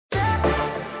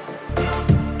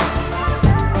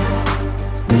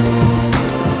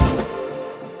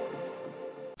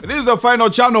is the final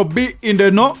channel B in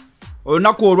the know.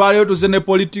 Olunaku olwaleero tuzene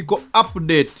political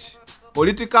update.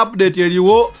 Political update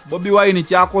eliwo Bobi Wine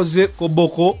kyakoze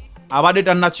Koboko abadde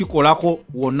tannakikolako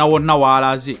wonna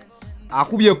waalaze.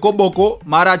 Akubye Koboko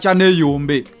mara cha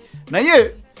neyombe.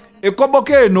 Naye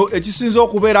Koboko eno ekisinza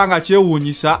okubeera nga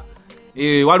kyewuunyisa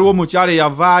waliwo mukyale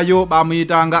yavaayo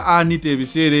bamuyitanga Anita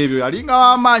ebiseera ebyo yalinga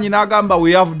w'amaanyi n'agamba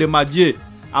we have the maje.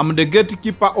 I'm the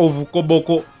gatekeeper of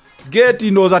Koboko.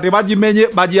 Gate ndooza tebagimenye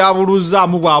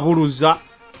bagyabuluzaamu bwabuluza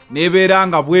nebeera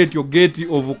nga bwetyo gate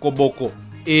of Koboko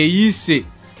eyise.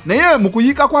 Naye mu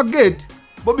kuyika kwa gate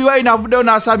Bobi Wine avuddeyo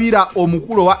n'asabira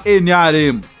omukulu wa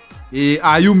NRM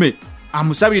Ayume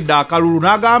amusabidde akalulu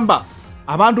n'agamba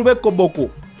abantu b'e Koboko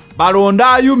balonde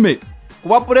Ayume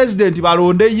kuba president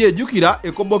balonde ye. Jukira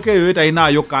Koboko eyo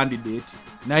talinayo candidate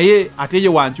naye ate ye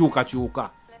wankyukakyuka.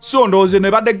 So ndowooza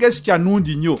ne badde gesture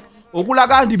nnungi nnyo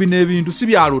okulaga nti bino ebintu si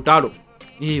bya lutalo.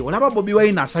 Olaba Bobi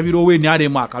Wine asabira owe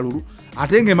NRM akalulu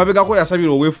ate ng'emabegako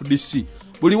yasabira owe FDC.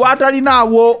 Buli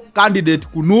watalinaawo candidate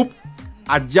ku NUP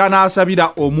ajja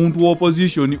n'asabira omuntu wa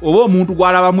opposition oba omuntu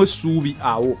gw'alabamu essuubi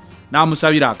awo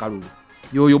n'amusabira akalulu.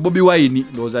 Yoyo Bobi Wine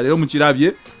ndowooza leero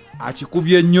mukirabye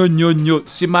akikubye nnyo.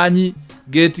 Simanyi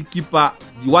gatekeeper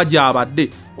giwaja abadde.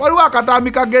 Waliwo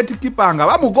akatambi ka gatekeeper nga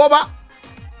bamugoba.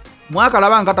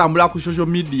 Mwakalaba nga tambula ku social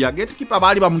media. Gatekeeper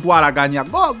baali bamutwalaganya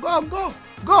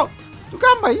go.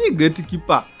 Tugamba yi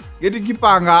gatekeeper.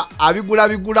 Gatekeeper nga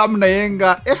abigulamu naye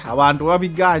nga abantu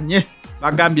babiganye.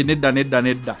 Bagambye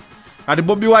nedda. Kati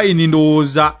Bobi Wine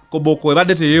ndowooza Koboko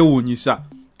ebadde teyewuunyisa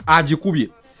agikubye.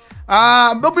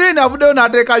 Bobi Wine avuddeyo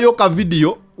n'ateekayo ka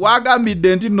video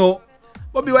wagambidde nti no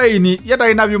Bobi Wine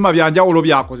yatalina byuma byanjawulo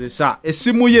byakozesa.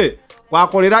 Essimu ye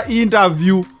kwakolera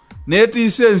interview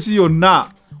n'etiisa ensi yonna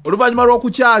oluvannyuma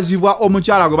lw'okukyazibwa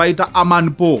omukyala gwe bayita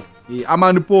Amanpour.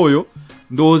 Amanpour oyo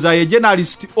ndowooza ye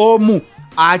journalist omu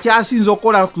akyasinza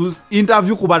okukola ku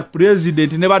interview ku ba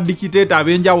president ne ba dictator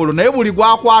ab'enjawulo naye buli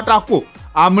gwakwatako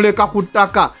amuleka ku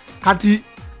ttaka. Kati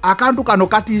akantu kano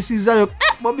katiisizzayo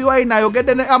Bobi Wine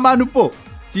ayogedde ne Amanpour.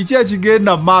 Kiki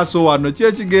ekigenda mu maaso wano? Ki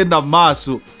ekigenda mu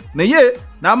maaso? Naye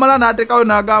n'amala n'ateekayo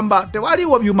n'agamba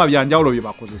tewaliwo byuma byanjawulo bye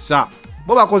bakozesa.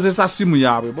 Bo bakozesa simu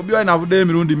yaabwe. Bobi Wine avuddeyo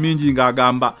emirundi mingi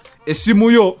ng'agamba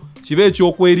essimu yo kibe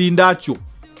ekyokwerinda kyo.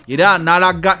 Era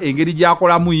n'alaga engeri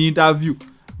gy'akolamu interview.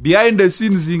 Behind the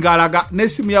scenes ng'alaga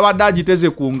n'essimu yabadde agiteze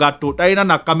ku ngatto. Talina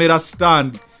na camera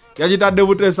stand. Yagitadde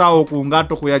buteesaawo ku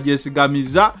ngatto kwe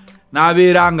yagyesigamiza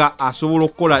n'abeera nga asobola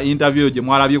okukola interview gye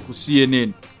mwalabye ku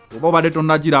CNN. Oba obadde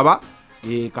tonnagiraba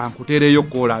kankuteereyo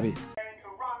koolabe.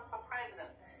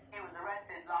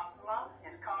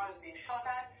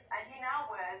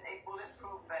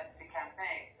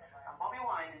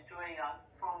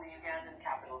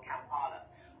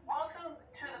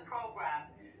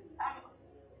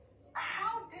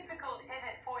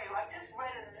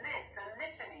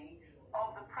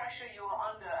 You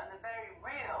are under and the very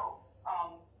real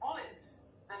bullets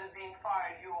that have been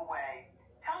fired your way.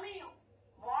 Tell me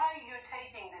why you're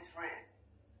taking this risk.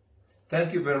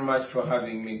 Thank you very much for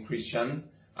having me, Christian,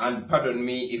 and pardon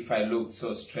me if I look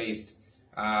so stressed.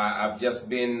 I've just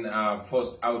been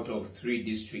forced out of 3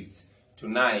 districts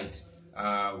tonight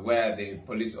where the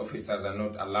police officers are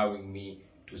not allowing me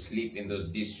to sleep in those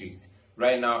districts.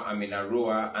 Right now I'm in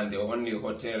Arua, and the only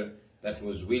hotel that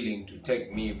was willing to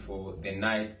take me for the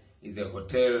night is a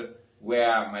hotel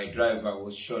where my driver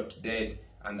was shot dead,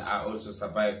 and I also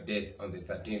survived death on the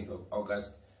 13th of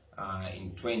August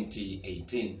in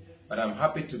 2018. But I'm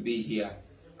happy to be here.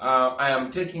 I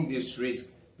am taking this risk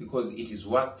because it is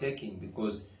worth taking,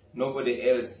 because nobody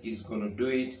else is going to do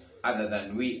it other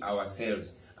than we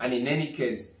ourselves. And in any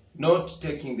case, not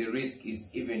taking the risk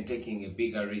is even taking a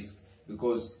bigger risk,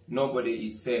 because nobody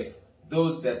is safe.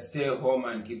 Those that stay home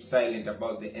and keep silent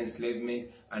about the enslavement,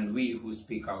 and we who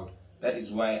speak out. That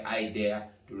is why I dare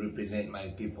to represent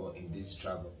my people in this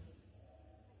struggle.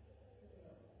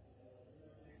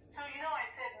 So, I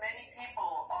said many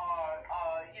people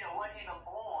weren't even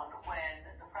born when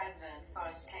the president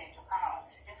first came to power.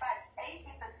 In fact,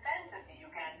 80% of the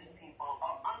Ugandan people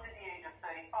are under the age of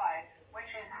 35,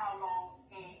 which is how long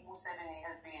Museveni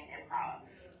has been in power.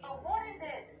 So what is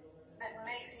it that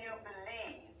makes you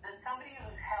believe that somebody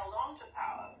who's held on to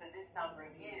power for this number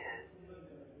of years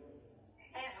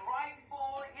is right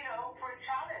for a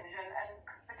challenge and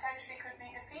potentially could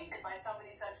be defeated by somebody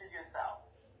such as yourself?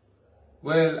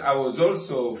 Well, I was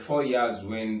also 4 years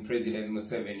when President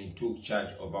Museveni took charge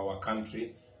of our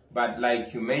country. But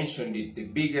like you mentioned it, the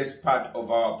biggest part of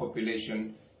our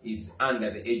population is under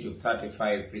the age of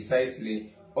 35.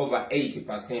 Precisely over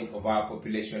 80% of our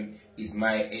population is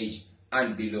my age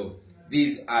and below.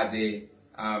 These are the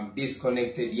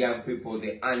disconnected young people,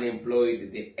 the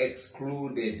unemployed, the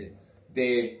excluded,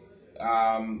 the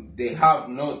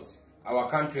have-nots. Our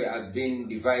country has been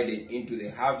divided into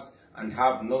the haves and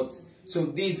have-nots. So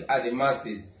these are the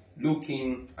masses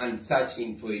looking and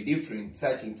searching for a different,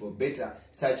 searching for better,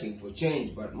 searching for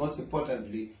change, but most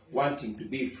importantly, wanting to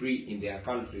be free in their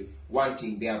country,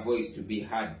 wanting their voice to be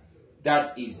heard.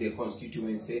 That is the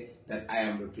constituency that I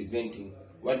am representing.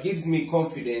 What gives me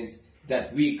confidence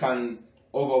that we can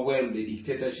overwhelm the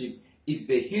dictatorship is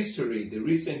the history, the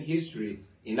recent history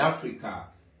in Africa.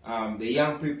 The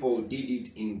young people did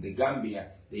it in the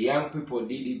Gambia. The young people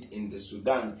did it in the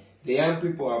Sudan. The young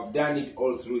people have done it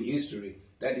all through history.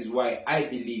 That is why I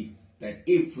believe that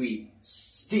if we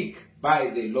stick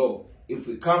by the law, if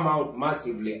we come out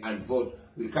massively and vote,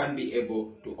 we can be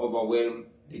able to overwhelm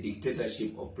the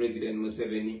dictatorship of President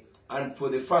Museveni, and for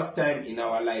the first time in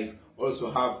our life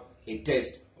also have a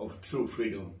taste of true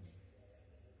freedom.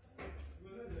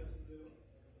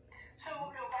 So,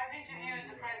 look, I've interviewed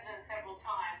the president several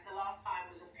times. The last time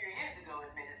was a few years ago,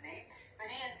 admittedly, but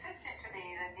he insisted to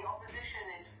me that the opposition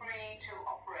is free to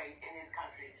operate in his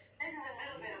country. This is a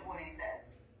little bit of what he said.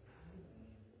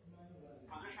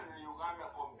 Opposition in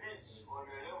Uganda competes on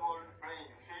a level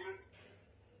playing field.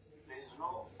 There is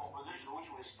no opposition which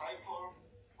will stifle,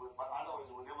 but otherwise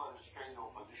we will never restrain the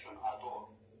opposition at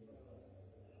all.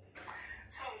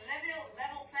 So,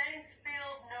 level playing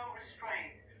field, no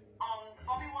restraint.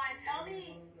 Bobi Wine, tell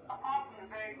me, apart from the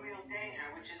very real danger,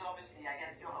 which is obviously, I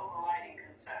guess, your overriding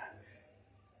concern,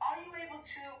 are you able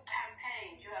to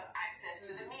campaign? Do you have access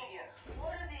to the media?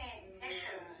 What are the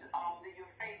issues that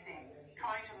you're facing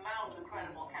trying to mount a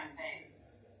credible campaign?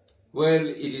 Well,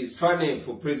 it is funny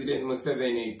for President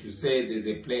Museveni to say there's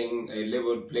a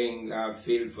level playing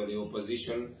field for the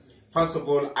opposition. First of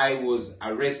all, I was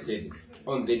arrested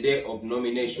on the day of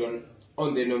nomination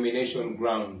on the nomination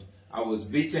ground. I was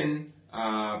beaten,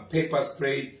 pepper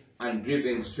sprayed, and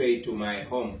driven straight to my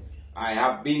home. I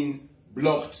have been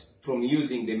blocked from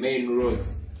using the main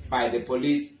roads by the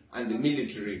police and the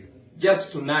military.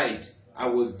 Just tonight, I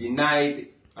was denied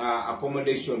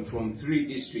accommodation from 3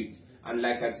 districts. And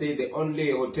like I said, the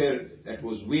only hotel that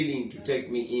was willing to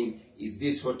take me in is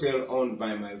this hotel owned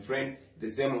by my friend, the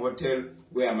same hotel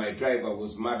where my driver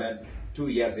was murdered 2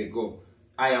 years ago.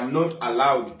 I am not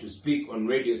allowed to speak on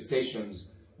radio stations.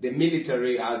 The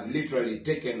military has literally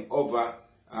taken over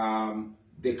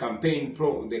the campaign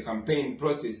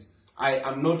process. I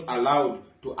am not allowed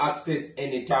to access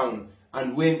any town,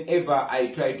 and whenever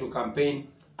I try to campaign,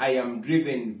 I am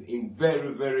driven in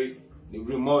very, very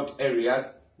remote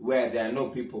areas where there are no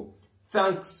people.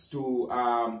 Thanks to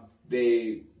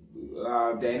the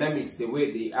dynamics the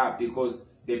way they are, because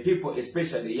the people,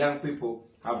 especially the young people,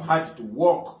 have had to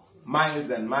walk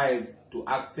miles and miles to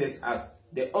access us.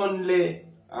 The only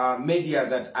media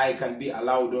that I can be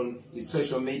allowed on is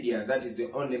social media. That is the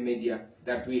only media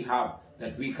that we have,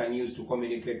 that we can use to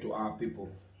communicate to our people.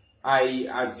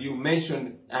 As you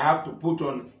mentioned, I have to put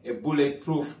on a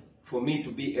bulletproof for me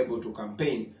to be able to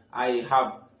campaign. I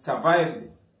have survived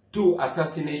 2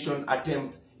 assassination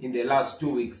attempts in the last 2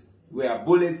 weeks, where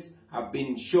bullets have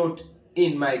been shot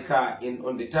in my car,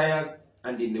 on the tires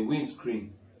and in the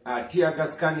windscreen. Tear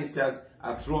gas canisters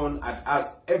are thrown at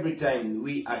us every time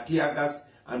we are tear gassed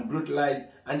and brutalized,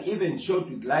 and even shot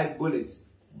with live bullets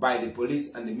by the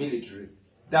police and the military.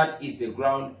 That is the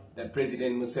ground that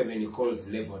President Museveni calls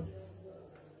leveled.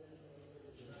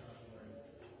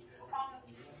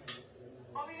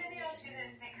 Bobi, let me ask you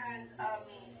this, because,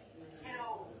 you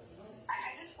know,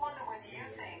 I just wonder whether you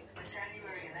think the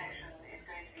January election is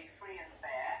going to be free and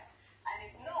fair, and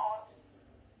if not,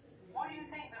 what do you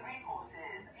think the recourse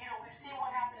is? You know, we've seen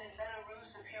what happened in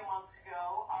Belarus a few months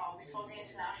ago. We saw the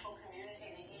international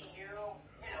community, the EU,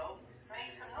 you know,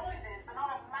 make some noises, but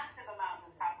not a massive amount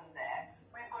has happened there.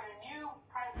 We've got a new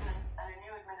president and a new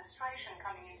administration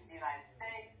coming into the United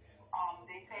States.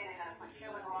 They say they're going to put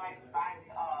human rights back,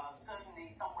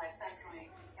 certainly somewhere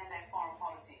centrally in their foreign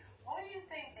policy. What do you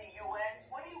think the U.S.,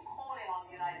 what are you calling on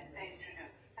the United States to do?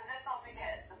 Because let's not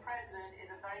forget, the president is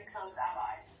a very close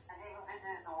ally, has even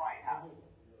visited the White House.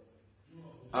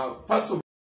 First of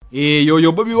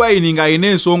yoyo Bobi Wine nga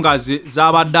ine ensonga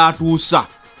zabadde atuusa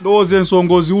ndowooza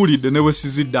ensonga oziwulidde ne bwe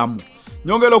siziddamu.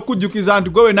 Nyongera okujjukiza nti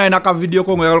gwe naye naka video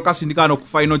ko ng'oyagala okasindika no ku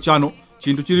final channel,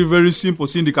 kintu kiri very simple,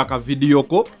 sindika ka video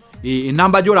ko.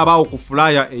 Enamba gy'olabaawo ku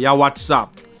flyer eya WhatsApp.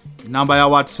 Enamba ya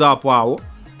WhatsApp awo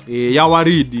eya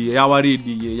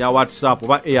WhatsApp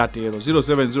oba Airtel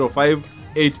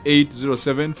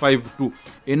 0705880752.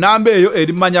 Enamba eyo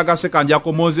eri manya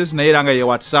gasekanjako Moses naye era nga ye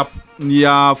WhatsApp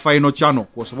ya final channel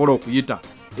kw'osobola okuyita.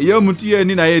 Eyo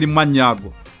MTN naye eri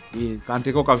manyaago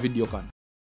kanteko ka video kano.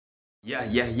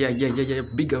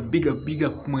 Big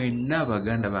up mwena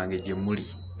baganda bange gye muli.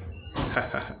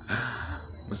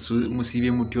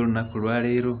 Musibye mutyo olunaku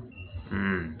lwaleero.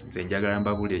 Nze njagala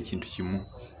mbabula ekintu kimu.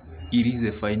 It is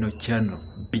a final channel,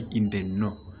 be in the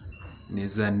know. Ne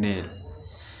Zanel.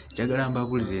 Njagala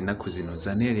mbabulire ennaku zino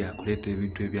Zanel yakuleeta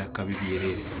ebintu ebyakabi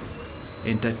byerere.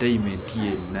 Entertainment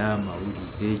yenna,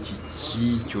 amawulire,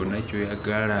 kiki kyonna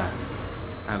kyoyagala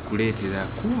akuleetera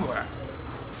kuba.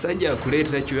 Sajja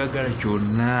akuleetera kyoyagala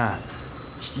kyonna.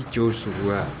 Kiki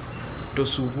kyosubwa.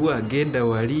 Tosubwa, genda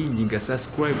wali nyinga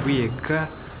subscribe yekka.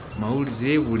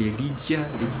 Mawulire buli lijja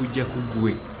likujja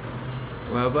kugwe.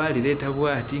 Waba lireeta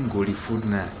bwati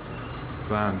ng'olifuna.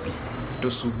 Bambi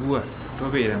tosubwa,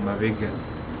 tobeera mabega.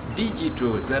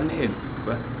 Digital Zanel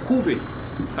bakube.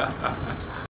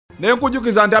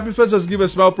 Nenkujukiza nti Happy Faces Give a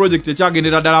Smile project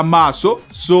ekyagendera ddala maaso.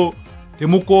 So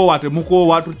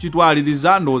temukoowa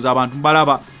tukitwaliriza ndowooza abantu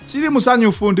mbalaba. Siri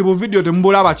musanyufu nti bu video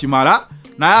temubulaba kimala,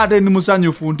 naye ate ndi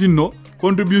musanyufu nti nno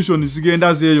contribution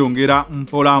zigenda zeeyongera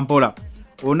mpola mpola.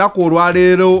 Olunaku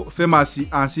olwaleero Famous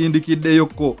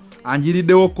ansindikiddeyoko,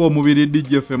 anjiriddewoko omubiri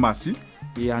DJ Famous,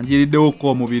 anjiriddewoko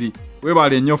omubiri.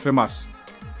 Webale nnyo Famous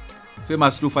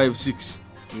 256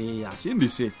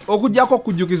 asindise. Okujjako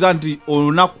okujjukiza nti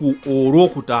olunaku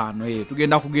olwokutaano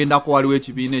tugendako waliwo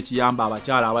ekibiina ekiyamba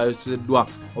abakyala abayotseddwa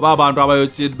oba abantu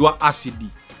abayotseddwa acid.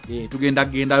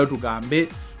 Tugendayo tugambe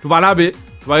tubalabe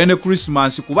tubaye ne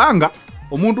Christmas kubanga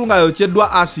omuntu nga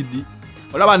yotseddwa acid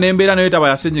olaba n'embeera nayo taba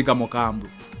yasenyiga mukambwe.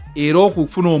 Era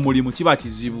okufuna omulimu kiba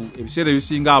kizibu. Ebiseera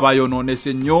ebisinga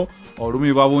abayonoonese nnyo,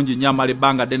 olumi babungi nnyo amala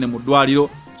ebbanga ddene mu ddwaliro.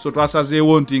 So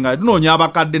twasazeewo nti nga tunoonya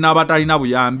abakadde n'abatalina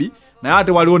buyambi, naye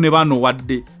ate waliwo ne bano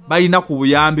wadde balina ku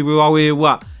buyambi bwe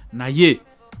waweebwa, naye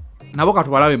nabo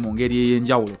katubalabe mu ngeri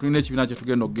ey'enjawulo. Tulina ekibiina kye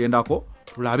tugenda okugendako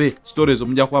tulabe stories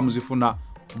omujja kuba muzifuna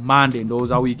Monday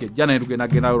ndowooza wiiki ejja naye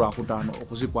tugendagendayo lwakutaano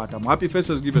okuzikwata mu Happy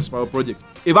Faces Give a Smile project.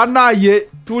 Ebanaye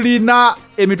tulina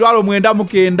emitwalo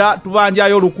 99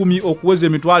 tubanjayo 1000 okuweza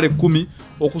emitwalo 10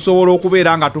 okusobola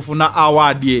okubeera nga tufuna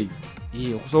award eyo.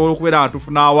 Okusobola okubeera nga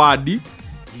tufuna award.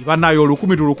 Ebanaye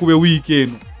 1000 tulukube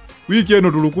wiiki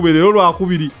eno tulukube leero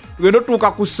lwakubiri. Tugenda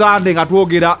tutuuka ku Sunday nga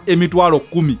twogera emitwalo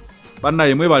 10.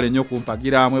 Banaye mwebale nnyo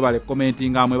kumpagira, mwebale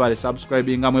commentinga, mwebale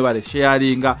subscribinga, mwebale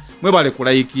sharinga, mwebale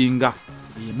kulikinga.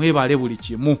 Mwebale buli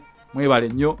kimu, mwebale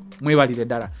nnyo, mwebalire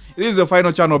ddala. It is the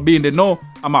final channel, be in the know.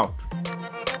 I'm out.